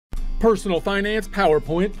Personal Finance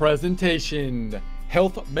PowerPoint presentation.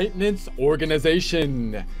 Health Maintenance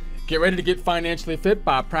Organization. Get ready to get financially fit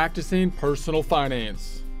by practicing personal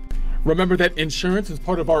finance. Remember that insurance is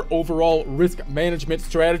part of our overall risk management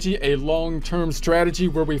strategy, a long-term strategy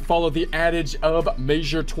where we follow the adage of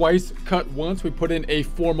measure twice, cut once. We put in a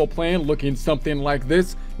formal plan looking something like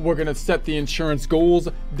this. We're going to set the insurance goals,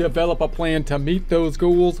 develop a plan to meet those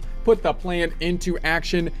goals, put the plan into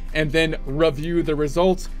action, and then review the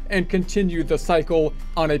results and continue the cycle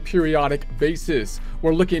on a periodic basis.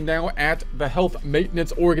 We're looking now at the health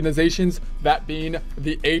maintenance organizations, that being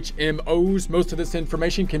the HMOs. Most of this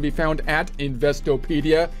information can be found at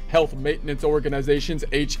Investopedia, Health Maintenance Organizations,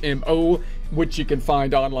 HMO, which you can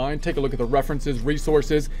find online. Take a look at the references,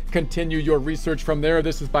 resources, continue your research from there.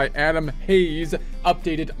 This is by Adam Hayes,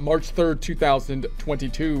 updated March 3rd,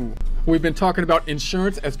 2022. We've been talking about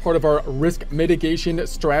insurance as part of our risk mitigation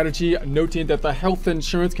strategy, noting that the health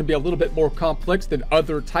insurance can be a little bit more complex than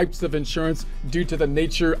other types of insurance due to the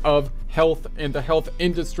nature of health and the health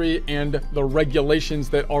industry and the regulations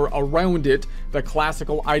that are around it. The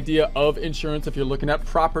classical idea of insurance, if you're looking at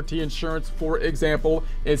property insurance, for example,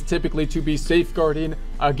 is typically to be safeguarding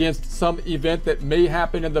against some event that may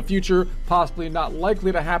happen in the future, possibly not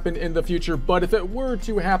likely to happen in the future, but if it were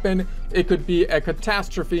to happen, it could be a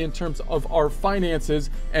catastrophe in terms of our finances,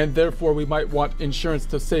 and therefore we might want insurance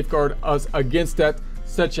to safeguard us against that,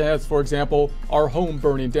 such as, for example, our home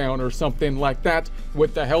burning down or something like that.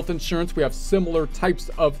 With the health insurance, we have similar types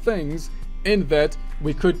of things in that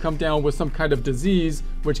we could come down with some kind of disease,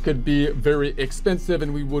 which could be very expensive,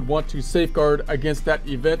 and we would want to safeguard against that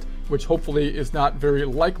event, which hopefully is not very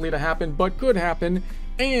likely to happen, but could happen.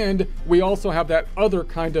 And we also have that other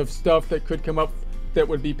kind of stuff that could come up that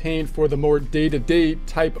would be paying for the more day-to-day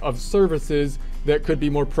type of services that could be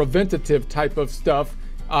more preventative type of stuff,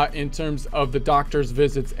 in terms of the doctor's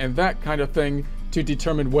visits and that kind of thing, to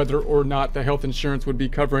determine whether or not the health insurance would be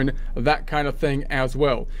covering that kind of thing as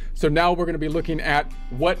well. So now we're going to be looking at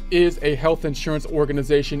what is a health insurance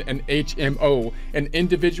organization, an HMO. An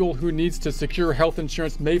individual who needs to secure health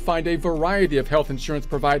insurance may find a variety of health insurance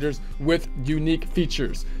providers with unique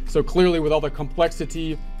features. So clearly, with all the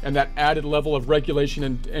complexity and that added level of regulation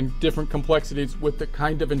and different complexities with the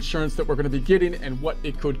kind of insurance that we're going to be getting and what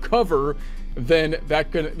it could cover, then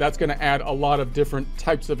that's going to add a lot of different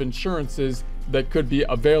types of insurances that could be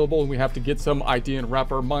available, and we have to get some idea and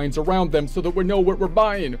wrap our minds around them so that we know what we're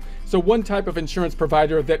buying. So one type of insurance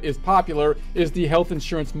provider that is popular is the health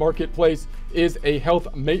insurance marketplace, is a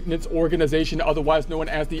health maintenance organization, otherwise known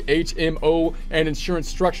as the HMO, an insurance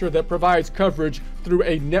structure that provides coverage through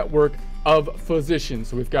a network of physicians.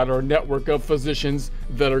 So we've got our network of physicians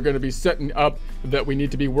that are going to be setting up that we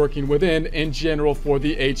need to be working within in general for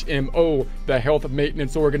the HMO, the health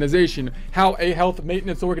maintenance organization. How a health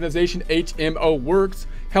maintenance organization, HMO, works.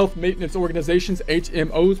 Health maintenance organizations,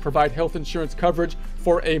 HMOs, provide health insurance coverage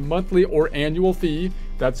for a monthly or annual fee.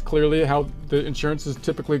 That's clearly how the insurance is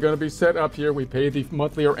typically going to be set up here. We pay the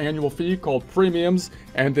monthly or annual fee called premiums,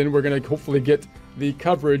 and then we're going to hopefully get the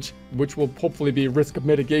coverage, which will hopefully be risk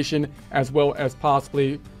mitigation, as well as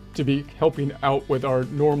possibly to be helping out with our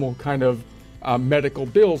normal kind of medical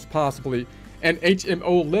bills possibly. And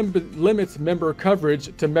HMO limits member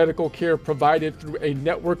coverage to medical care provided through a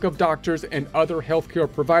network of doctors and other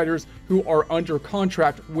healthcare providers who are under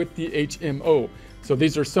contract with the HMO. So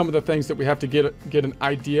these are some of the things that we have to get an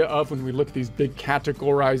idea of when we look at these big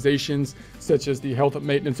categorizations, such as the health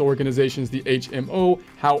maintenance organizations, the HMO.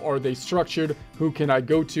 How are they structured? Who can I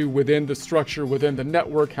go to within the structure, within the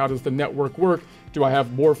network? How does the network work? Do I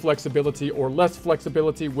have more flexibility or less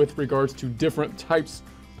flexibility with regards to different types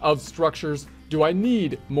of structures? Do I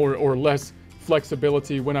need more or less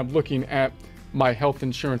flexibility when I'm looking at my health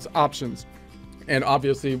insurance options? And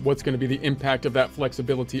obviously, what's going to be the impact of that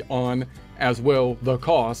flexibility on, as well, the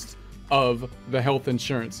cost of the health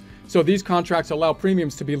insurance? So these contracts allow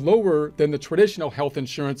premiums to be lower than the traditional health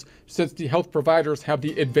insurance, since the health providers have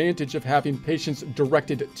the advantage of having patients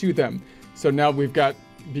directed to them. So now we've got,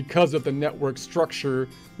 because of the network structure,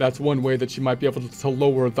 that's one way that you might be able to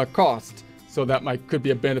lower the cost. So that could be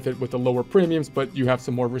a benefit with the lower premiums, but you have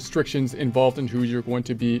some more restrictions involved in who you're going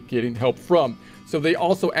to be getting help from. So they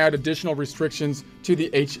also add additional restrictions to the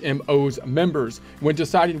HMO's members. When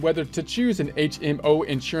deciding whether to choose an HMO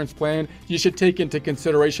insurance plan, you should take into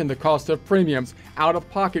consideration the cost of premiums,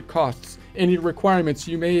 out-of-pocket costs, any requirements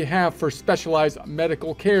you may have for specialized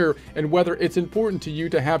medical care, and whether it's important to you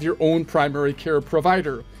to have your own primary care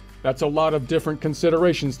provider. That's a lot of different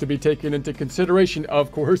considerations to be taken into consideration,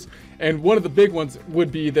 of course. And one of the big ones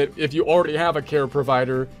would be that if you already have a care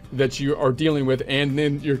provider that you are dealing with, and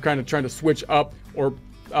then you're kind of trying to switch up or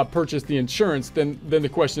purchase the insurance, then the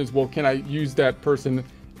question is, well, can I use that person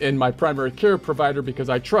in my primary care provider because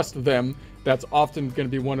I trust them? That's often going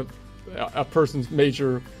to be one of a person's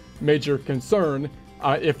major concern.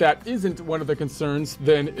 If that isn't one of the concerns,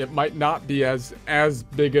 then it might not be as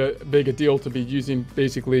big a deal to be using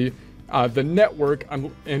basically the network,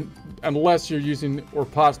 unless you're using or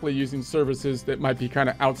possibly using services that might be kind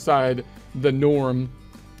of outside the norm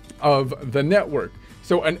of the network.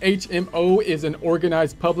 So an HMO is an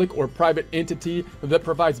organized public or private entity that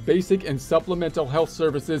provides basic and supplemental health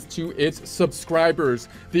services to its subscribers.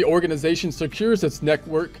 The organization secures its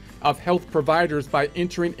network of health providers by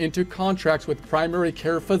entering into contracts with primary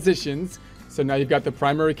care physicians. So now you've got the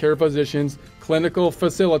primary care physicians, clinical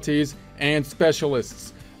facilities, and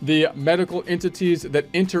specialists. The medical entities that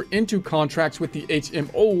enter into contracts with the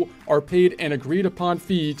HMO are paid an agreed upon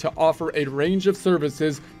fee to offer a range of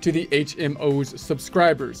services to the HMO's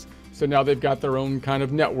subscribers. So now they've got their own kind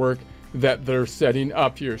of network that they're setting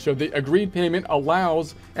up here. So the agreed payment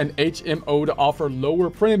allows an HMO to offer lower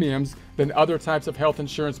premiums than other types of health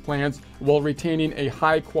insurance plans while retaining a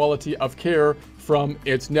high quality of care from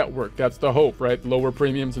its network. That's the hope, right? Lower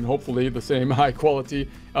premiums and hopefully the same high quality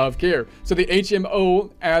of care. So the HMO,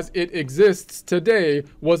 as it exists today,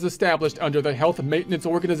 was established under the Health Maintenance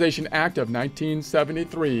Organization Act of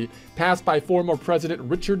 1973. Passed by former President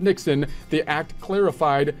Richard Nixon, the act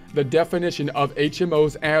clarified the definition of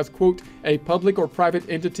HMOs as, quote, a public or private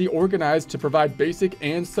entity organized to provide basic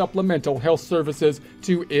and supplemental health services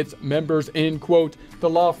to its members, end quote. The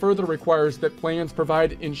law further requires that plans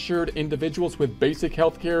provide insured individuals with basic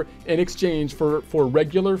health care in exchange for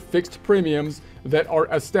regular fixed premiums that are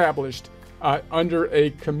established under a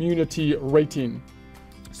community rating.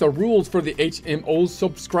 So rules for the HMO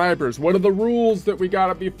subscribers. What are the rules that we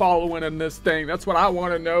gotta be following in this thing? That's what I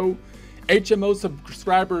wanna know. HMO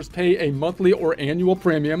subscribers pay a monthly or annual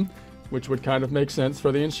premium, which would kind of make sense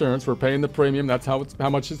for the insurance. We're paying the premium. That's how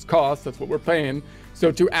much it costs. That's what we're paying.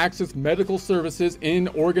 So to access medical services in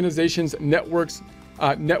organizations' network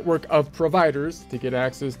of providers, to get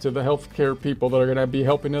access to the healthcare people that are going to be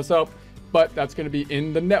helping us out, but that's going to be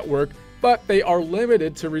in the network. But they are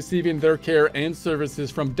limited to receiving their care and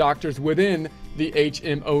services from doctors within the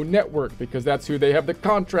HMO network, because that's who they have the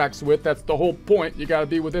contracts with. That's the whole point. You got to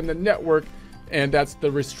be within the network, and that's the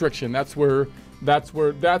restriction. That's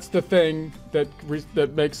the thing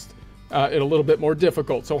that makes it a little bit more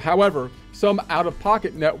difficult. So, however, some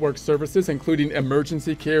out-of-pocket network services, including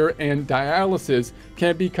emergency care and dialysis,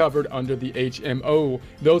 can be covered under the HMO.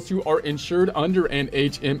 Those who are insured under an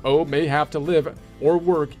HMO may have to live or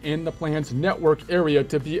work in the plan's network area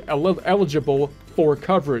to be eligible for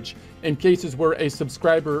coverage. In cases where a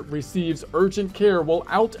subscriber receives urgent care while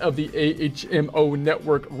out of the HMO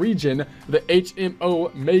network region, the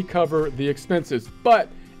HMO may cover the expenses. But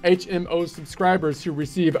HMO subscribers who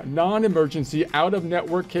receive non-emergency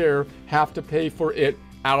out-of-network care have to pay for it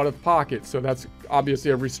out of pocket. So that's obviously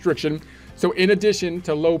a restriction. So in addition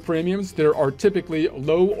to low premiums, there are typically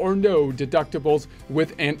low or no deductibles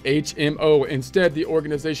with an HMO. Instead, the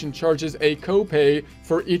organization charges a copay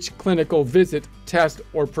for each clinical visit, test,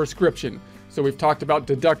 or prescription. So we've talked about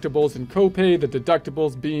deductibles and copay, the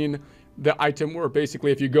deductibles being the item where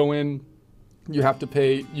basically if you go in, you have to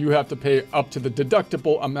pay up to the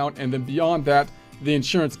deductible amount, and then beyond that, the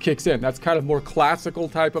insurance kicks in. That's kind of more classical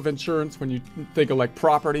type of insurance. When you think of like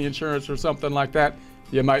property insurance or something like that,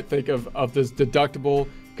 you might think of this deductible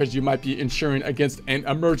because you might be insuring against an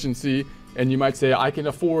emergency, and you might say, I can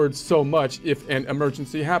afford so much if an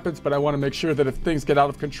emergency happens, but I want to make sure that if things get out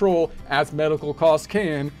of control, as medical costs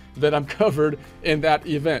can, that I'm covered in that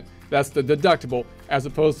event. That's the deductible, as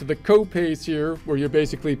opposed to the co-pays here, where you're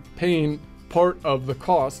basically paying part of the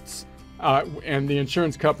costs, and the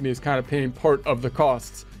insurance company is kind of paying part of the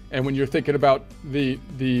costs. And when you're thinking about the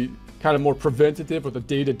kind of more preventative or the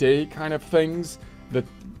day-to-day kind of things, the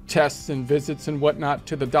tests and visits and whatnot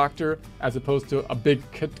to the doctor, as opposed to a big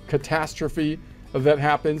catastrophe that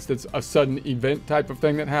happens, that's a sudden event type of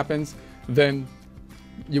thing that happens, then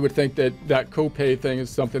you would think that that copay thing is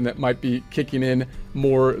something that might be kicking in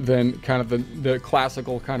more than kind of the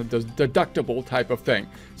classical kind of deductible type of thing.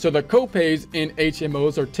 So the copays in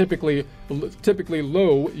HMOs are typically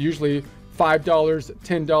low, usually $5,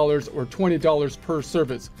 $10, or $20 per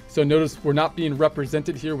service. So notice we're not being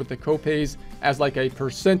represented here with the copays as like a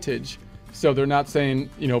percentage. So they're not saying,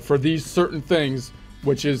 you know, for these certain things,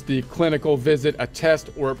 which is the clinical visit, a test,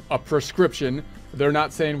 or a prescription, they're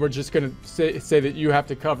not saying we're just going to say that you have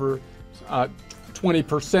to cover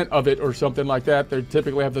 20% of it or something like that. They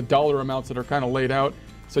typically have the dollar amounts that are kind of laid out.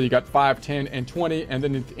 So you got 5, 10, and 20, and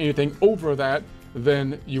then anything over that,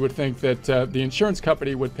 then you would think that the insurance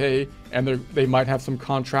company would pay, and they might have some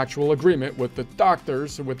contractual agreement with the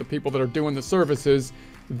doctors, with the people that are doing the services,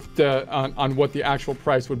 on what the actual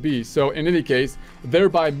price would be. So in any case,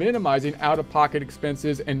 thereby minimizing out-of-pocket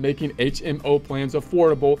expenses and making HMO plans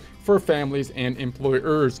affordable for families and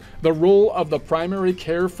employers. The role of the primary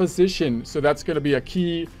care physician. So that's going to be a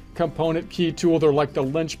key component, key tool. They're like the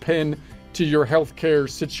linchpin to your healthcare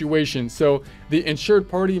situation. So the insured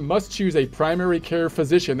party must choose a primary care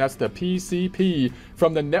physician, that's the PCP,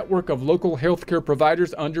 from the network of local healthcare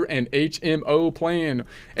providers under an HMO plan.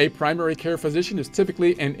 A primary care physician is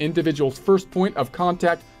typically an individual's first point of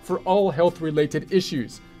contact for all health-related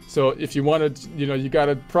issues. So if you wanted, you got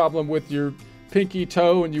a problem with your pinky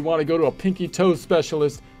toe and you want to go to a pinky toe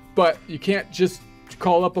specialist, but you can't just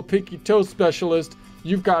call up a pinky toe specialist,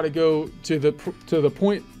 you've got to go to the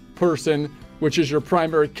point person, which is your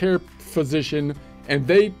primary care physician, and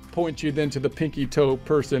they point you then to the pinky toe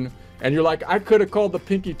person. And you're like, I could have called the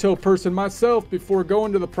pinky toe person myself before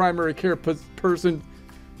going to the primary care person.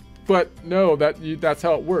 But no, that's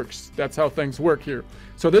how it works. That's how things work here.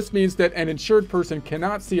 So this means that an insured person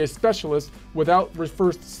cannot see a specialist without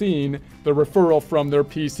first seeing the referral from their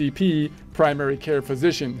PCP, primary care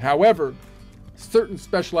physician. However, certain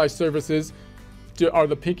specialized services, are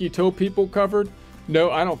the pinky toe people covered?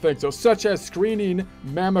 No, I don't think so. Such as screening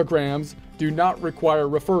mammograms do not require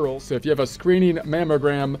referrals. So if you have a screening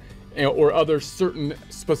mammogram or other certain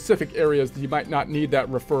specific areas, you might not need that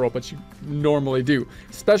referral, but you normally do.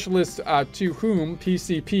 Specialists to whom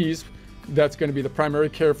PCPs, that's going to be the primary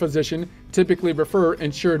care physician, typically refer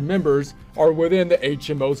insured members are within the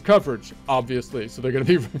HMO's coverage, obviously. So they're going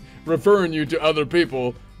to be referring you to other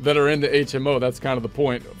people that are in the HMO. That's kind of the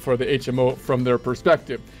point for the HMO from their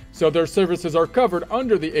perspective. So their services are covered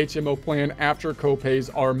under the HMO plan after copays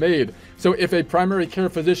are made. So if a primary care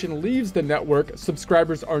physician leaves the network,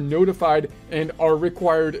 subscribers are notified and are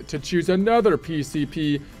required to choose another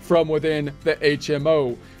PCP from within the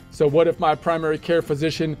HMO. So what if my primary care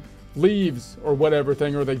physician leaves or whatever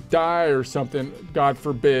thing, or they die or something, God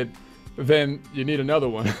forbid, then you need another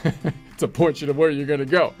one to point you to where you're going to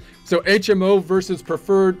go. So HMO versus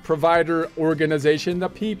preferred provider organization, the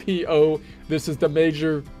PPO, this is the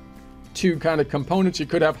major two kind of components. You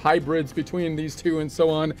could have hybrids between these two and so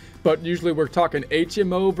on, but usually we're talking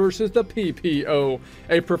HMO versus the PPO.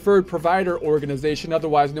 A preferred provider organization,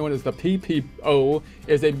 otherwise known as the PPO,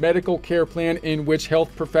 is a medical care plan in which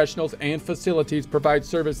health professionals and facilities provide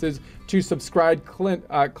services to subscribed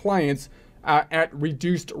clients at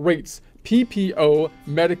reduced rates. PPO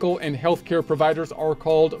medical and healthcare providers are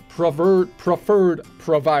called preferred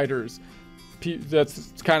providers.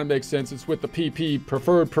 That's kind of makes sense. It's with the PP,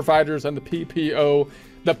 preferred providers, and the PPO.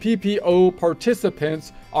 The PPO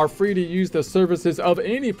participants are free to use the services of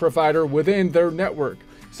any provider within their network.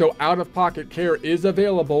 So out-of-pocket care is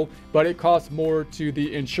available, but it costs more to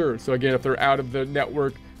the insured. So again, if they're out of the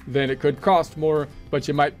network, then it could cost more, but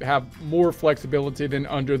you might have more flexibility than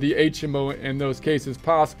under the HMO in those cases,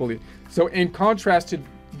 possibly. So in contrast to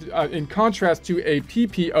a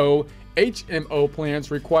PPO, HMO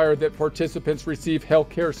plans require that participants receive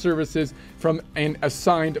healthcare services from an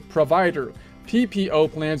assigned provider.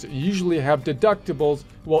 PPO plans usually have deductibles,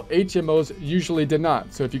 while HMOs usually do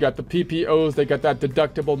not. So if you got the PPOs, they got that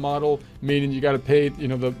deductible model, meaning you got to pay,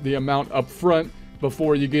 the amount up front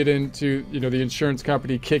before you get into, the insurance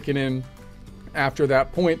company kicking in after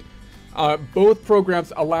that point. Both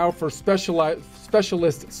programs allow for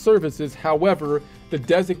specialist services. However, the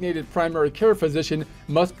designated primary care physician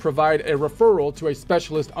must provide a referral to a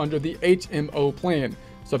specialist under the HMO plan.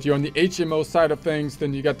 So if you're on the HMO side of things,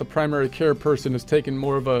 then you got the primary care person is taking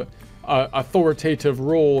more of a authoritative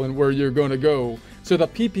role in where you're going to go. So the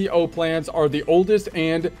PPO plans are the oldest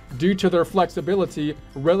and, due to their flexibility,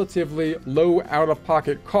 relatively low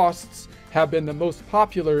out-of-pocket costs, have been the most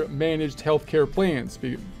popular managed healthcare plans,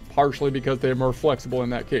 partially because they're more flexible in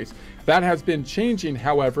that case. That has been changing,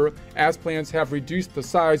 however, as plans have reduced the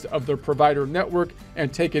size of their provider network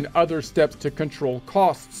and taken other steps to control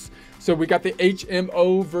costs. So we got the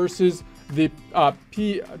HMO versus the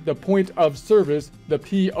point of service, the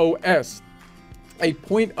POS. A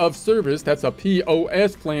point of service, that's a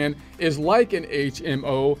POS plan, is like an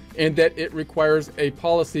HMO in that it requires a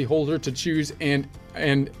policyholder to choose an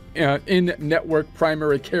in-network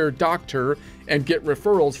primary care doctor and get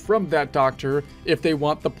referrals from that doctor if they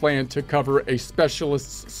want the plan to cover a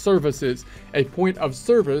specialist's services. A point of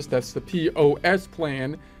service, that's the POS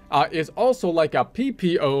plan, is also like a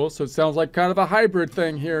PPO, so it sounds like kind of a hybrid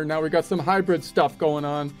thing here. Now we got some hybrid stuff going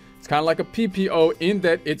on. It's kind of like a PPO in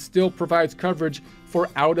that it still provides coverage for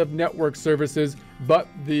out-of-network services, but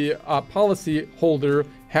the policy holder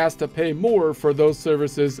has to pay more for those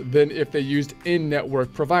services than if they used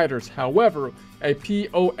in-network providers. However, a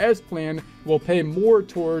POS plan will pay more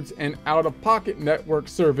towards an out-of-pocket network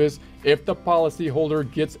service if the policyholder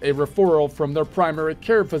gets a referral from their primary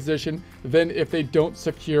care physician than if they don't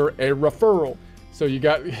secure a referral. So you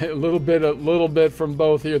got a little bit from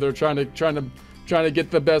both here. They're trying to get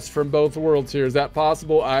the best from both worlds here. Is that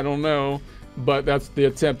possible? I don't know, but that's the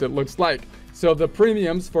attempt, it looks like. So the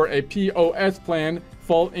premiums for a POS plan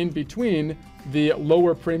fall in between the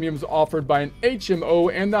lower premiums offered by an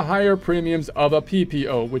HMO and the higher premiums of a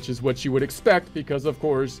PPO, which is what you would expect, because of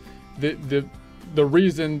course the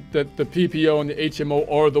reason that the PPO and the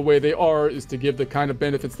HMO are the way they are is to give the kind of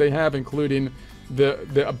benefits they have, including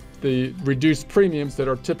the reduced premiums that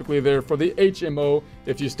are typically there for the HMO.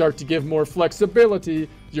 If you start to give more flexibility,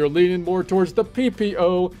 you're leaning more towards the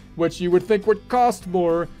PPO, which you would think would cost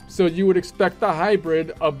more. So you would expect the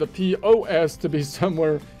hybrid of the POS to be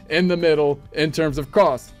somewhere in the middle in terms of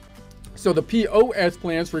cost. So the POS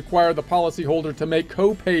plans require the policyholder to make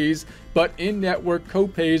co-pays, but in-network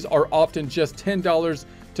co-pays are often just $10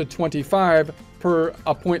 to $25 per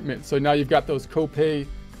appointment. So now you've got those co-pay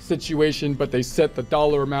situation, but they set the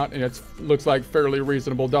dollar amount, and it looks like fairly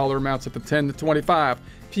reasonable dollar amounts at the 10 to 25.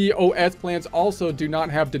 POS plans also do not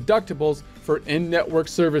have deductibles for in-network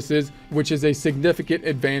services, which is a significant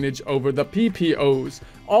advantage over the PPOs.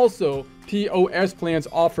 Also, POS plans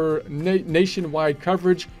offer nationwide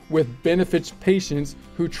coverage with benefits patients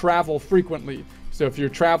who travel frequently. So if you're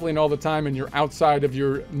traveling all the time and you're outside of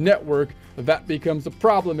your network, that becomes a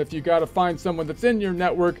problem if you got to find someone that's in your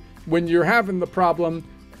network when you're having the problem,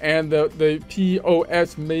 and the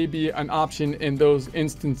POS may be an option in those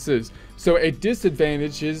instances. So a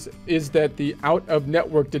disadvantage is that the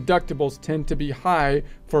out-of-network deductibles tend to be high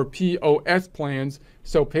for POS plans,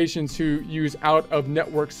 so patients who use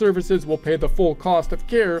out-of-network services will pay the full cost of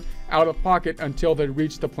care out of pocket until they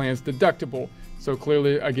reach the plan's deductible. So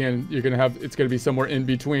clearly, again, it's going to be somewhere in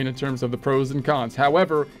between in terms of the pros and cons.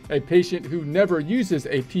 However, a patient who never uses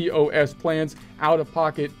a POS plan's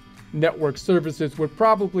out-of-pocket network services would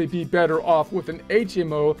probably be better off with an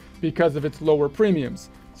HMO because of its lower premiums.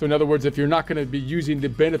 So in other words, if you're not going to be using the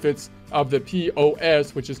benefits of the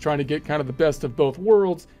POS, which is trying to get kind of the best of both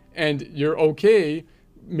worlds, and you're okay,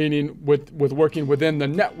 meaning with working within the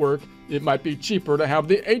network, it might be cheaper to have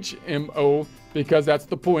the HMO, because that's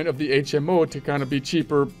the point of the HMO, to kind of be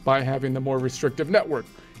cheaper by having the more restrictive network.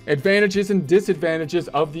 Advantages and disadvantages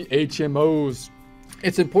of the HMOs.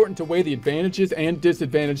 It's important to weigh the advantages and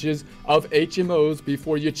disadvantages of HMOs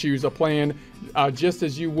before you choose a plan, just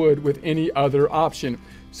as you would with any other option.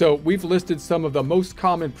 So we've listed some of the most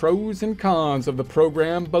common pros and cons of the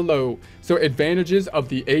program below. So advantages of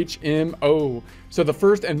the HMO. So the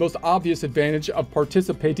first and most obvious advantage of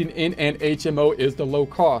participating in an HMO is the low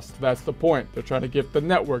cost. That's the point. They're trying to get the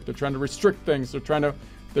network. They're trying to restrict things. They're trying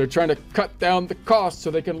to cut down the cost so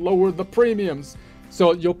they can lower the premiums.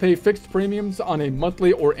 So you'll pay fixed premiums on a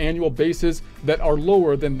monthly or annual basis that are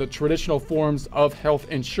lower than the traditional forms of health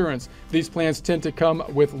insurance. These plans tend to come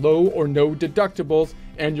with low or no deductibles,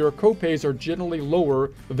 and your copays are generally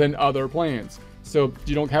lower than other plans. So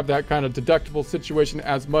you don't have that kind of deductible situation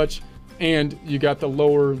as much, and you got the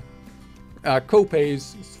lower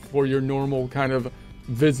copays for your normal kind of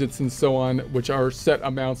visits and so on, which are set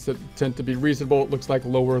amounts that tend to be reasonable. It looks like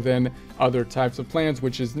lower than other types of plans,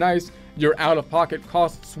 which is nice. Your out-of-pocket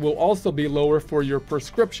costs will also be lower for your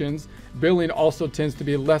prescriptions. Billing also tends to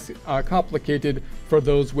be less complicated for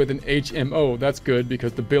those with an HMO. That's good,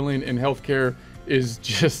 because the billing in healthcare is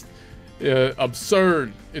just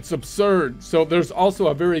absurd. It's absurd. So there's also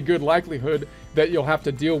a very good likelihood that you'll have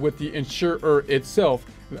to deal with the insurer itself.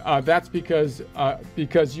 That's because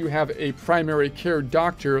you have a primary care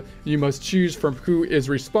doctor, you must choose from who is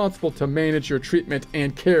responsible to manage your treatment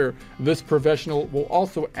and care. This professional will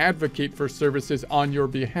also advocate for services on your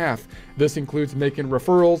behalf. This includes making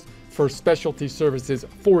referrals for specialty services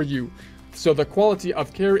for you. So the quality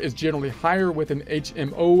of care is generally higher with an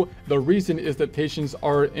HMO. The reason is that patients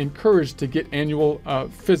are encouraged to get annual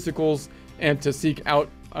physicals and to seek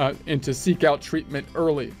out treatment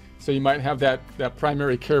early. So you might have that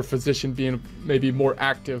primary care physician being maybe more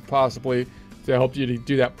active, possibly, to help you to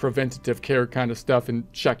do that preventative care kind of stuff and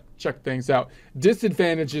check things out.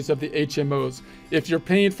 Disadvantages of the HMOs. If you're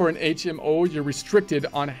paying for an HMO, you're restricted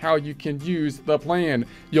on how you can use the plan.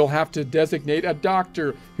 You'll have to designate a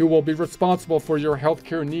doctor who will be responsible for your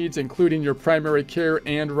healthcare needs, including your primary care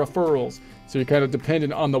and referrals. So you're kind of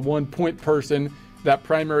dependent on the one point person, that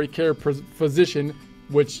primary care physician,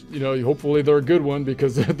 which, you know, hopefully they're a good one,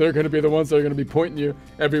 because they're going to be the ones that are going to be pointing you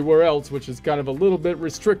everywhere else, which is kind of a little bit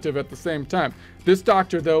restrictive at the same time. This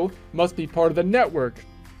doctor, though, must be part of the network.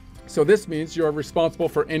 So this means you are responsible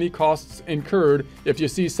for any costs incurred if you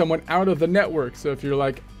see someone out of the network. So if you're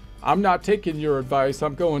like, I'm not taking your advice,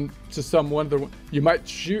 I'm going to someone, you might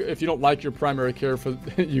choose, if you don't like your primary care,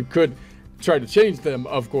 you could try to change them,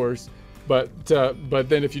 of course. But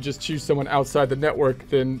then if you just choose someone outside the network,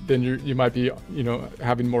 then you might be, you know,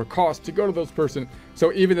 having more cost to go to those person.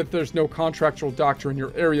 So even if there's no contractual doctor in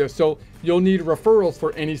your area, so you'll need referrals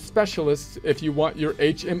for any specialists if you want your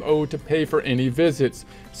HMO to pay for any visits.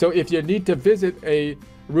 So if you need to visit a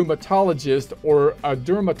rheumatologist or a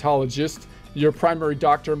dermatologist, your primary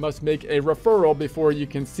doctor must make a referral before you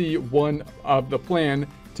can see one of the plan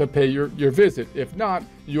to pay your visit. If not,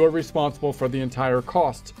 you're responsible for the entire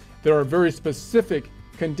cost. There are very specific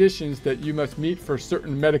conditions that you must meet for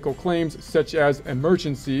certain medical claims, such as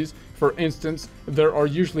emergencies. For instance, there are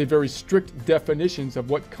usually very strict definitions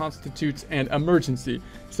of what constitutes an emergency.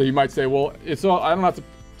 So you might say, well, it's all, I don't have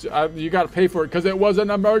to, you got to pay for it because it was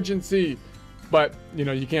an emergency. But, you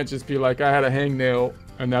know, you can't just be like, I had a hangnail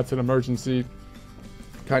and that's an emergency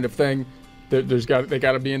kind of thing. They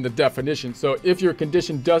got to be in the definition. So if your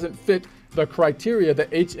condition doesn't fit the criteria, the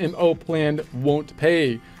HMO plan won't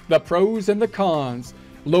pay. The pros and the cons: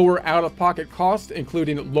 lower out-of-pocket costs,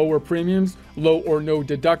 including lower premiums, low or no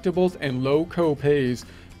deductibles, and low co-pays.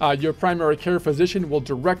 Your primary care physician will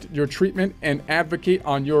direct your treatment and advocate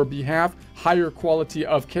on your behalf. Higher quality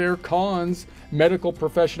of care. Cons: medical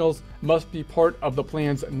professionals must be part of the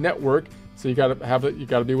plan's network. So you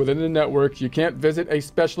gotta be within the network. You can't visit a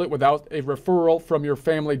specialist without a referral from your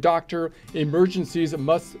family doctor. Emergencies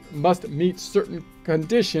must meet certain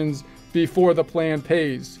conditions before the plan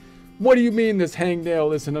pays. What do you mean this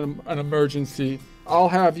hangnail isn't an emergency? I'll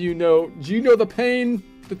have you know, do you know the pain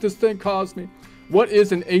that this thing caused me? What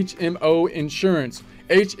is an HMO insurance?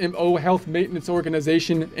 HMO, Health Maintenance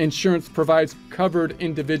Organization. Insurance provides covered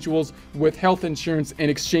individuals with health insurance in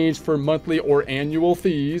exchange for monthly or annual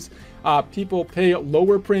fees. People pay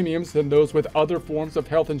lower premiums than those with other forms of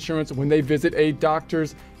health insurance when they visit a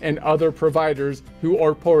doctors and other providers who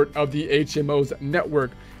are part of the HMO's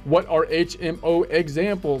network. What are HMO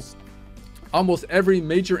examples? Almost every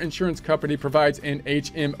major insurance company provides an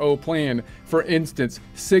HMO plan. For instance,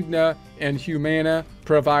 Cigna and Humana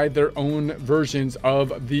provide their own versions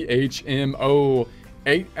of the HMO.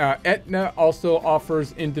 Aetna also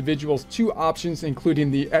offers individuals two options,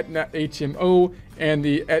 including the Aetna HMO and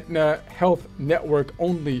the Aetna Health Network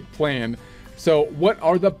Only plan. So what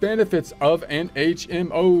are the benefits of an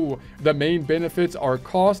HMO? The main benefits are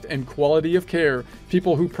cost and quality of care.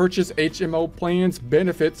 People who purchase HMO plans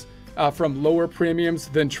benefits from lower premiums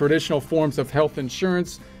than traditional forms of health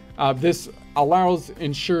insurance. This allows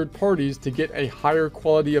insured parties to get a higher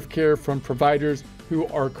quality of care from providers who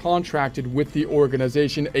are contracted with the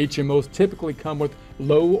organization. HMOs typically come with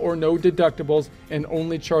low or no deductibles and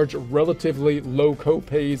only charge relatively low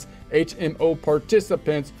co-pays. HMO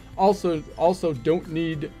participants also don't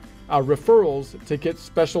need referrals to get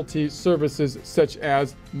specialty services such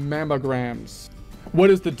as mammograms. What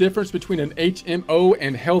is the difference between an HMO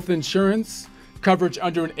and health insurance? Coverage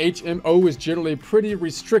under an HMO is generally pretty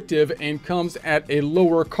restrictive and comes at a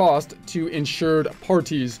lower cost to insured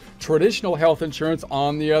parties. Traditional health insurance,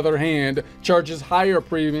 on the other hand, charges higher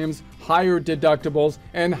premiums, higher deductibles,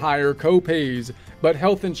 and higher co-pays. But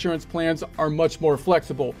health insurance plans are much more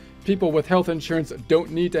flexible. People with health insurance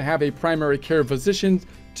don't need to have a primary care physician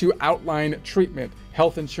to outline treatment.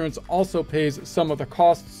 Health insurance also pays some of the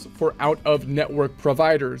costs for out-of-network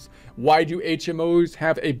providers. Why do HMOs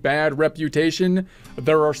have a bad reputation?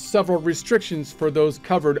 There are several restrictions for those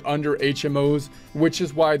covered under HMOs, which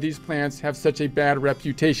is why these plans have such a bad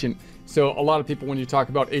reputation. So a lot of people, when you talk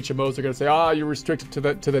about HMOs, are going to say, you're restricted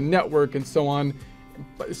to the network and so on.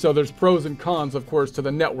 So there's pros and cons, of course, to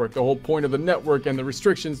the network. The whole point of the network and the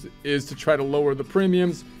restrictions is to try to lower the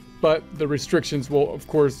premiums, but the restrictions will, of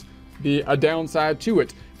course, be a downside to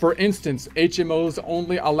it. For instance, HMOs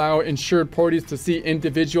only allow insured parties to see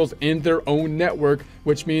individuals in their own network,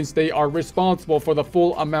 which means they are responsible for the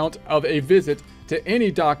full amount of a visit to any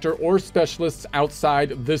doctor or specialists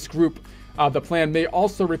outside this group. The plan may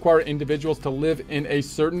also require individuals to live in a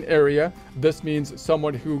certain area. This means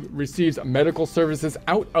someone who receives medical services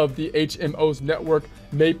out of the HMO's network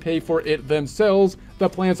may pay for it themselves. The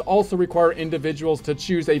plans also require individuals to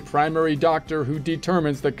choose a primary doctor who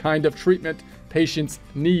determines the kind of treatment patients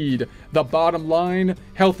need. The bottom line,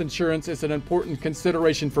 health insurance is an important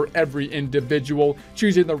consideration for every individual.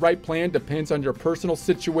 Choosing the right plan depends on your personal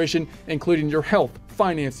situation, including your health,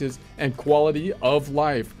 finances, and quality of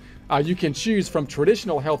life. You can choose from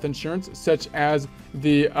traditional health insurance, such as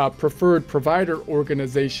the Preferred Provider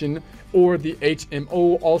Organization or the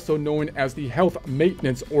HMO, also known as the Health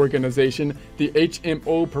Maintenance Organization. The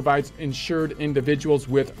HMO provides insured individuals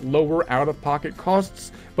with lower out-of-pocket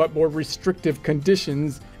costs, but more restrictive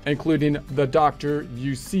conditions, including the doctor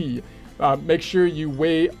you see. Make sure you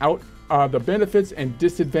weigh out the benefits and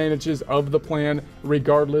disadvantages of the plan,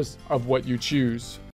 regardless of what you choose.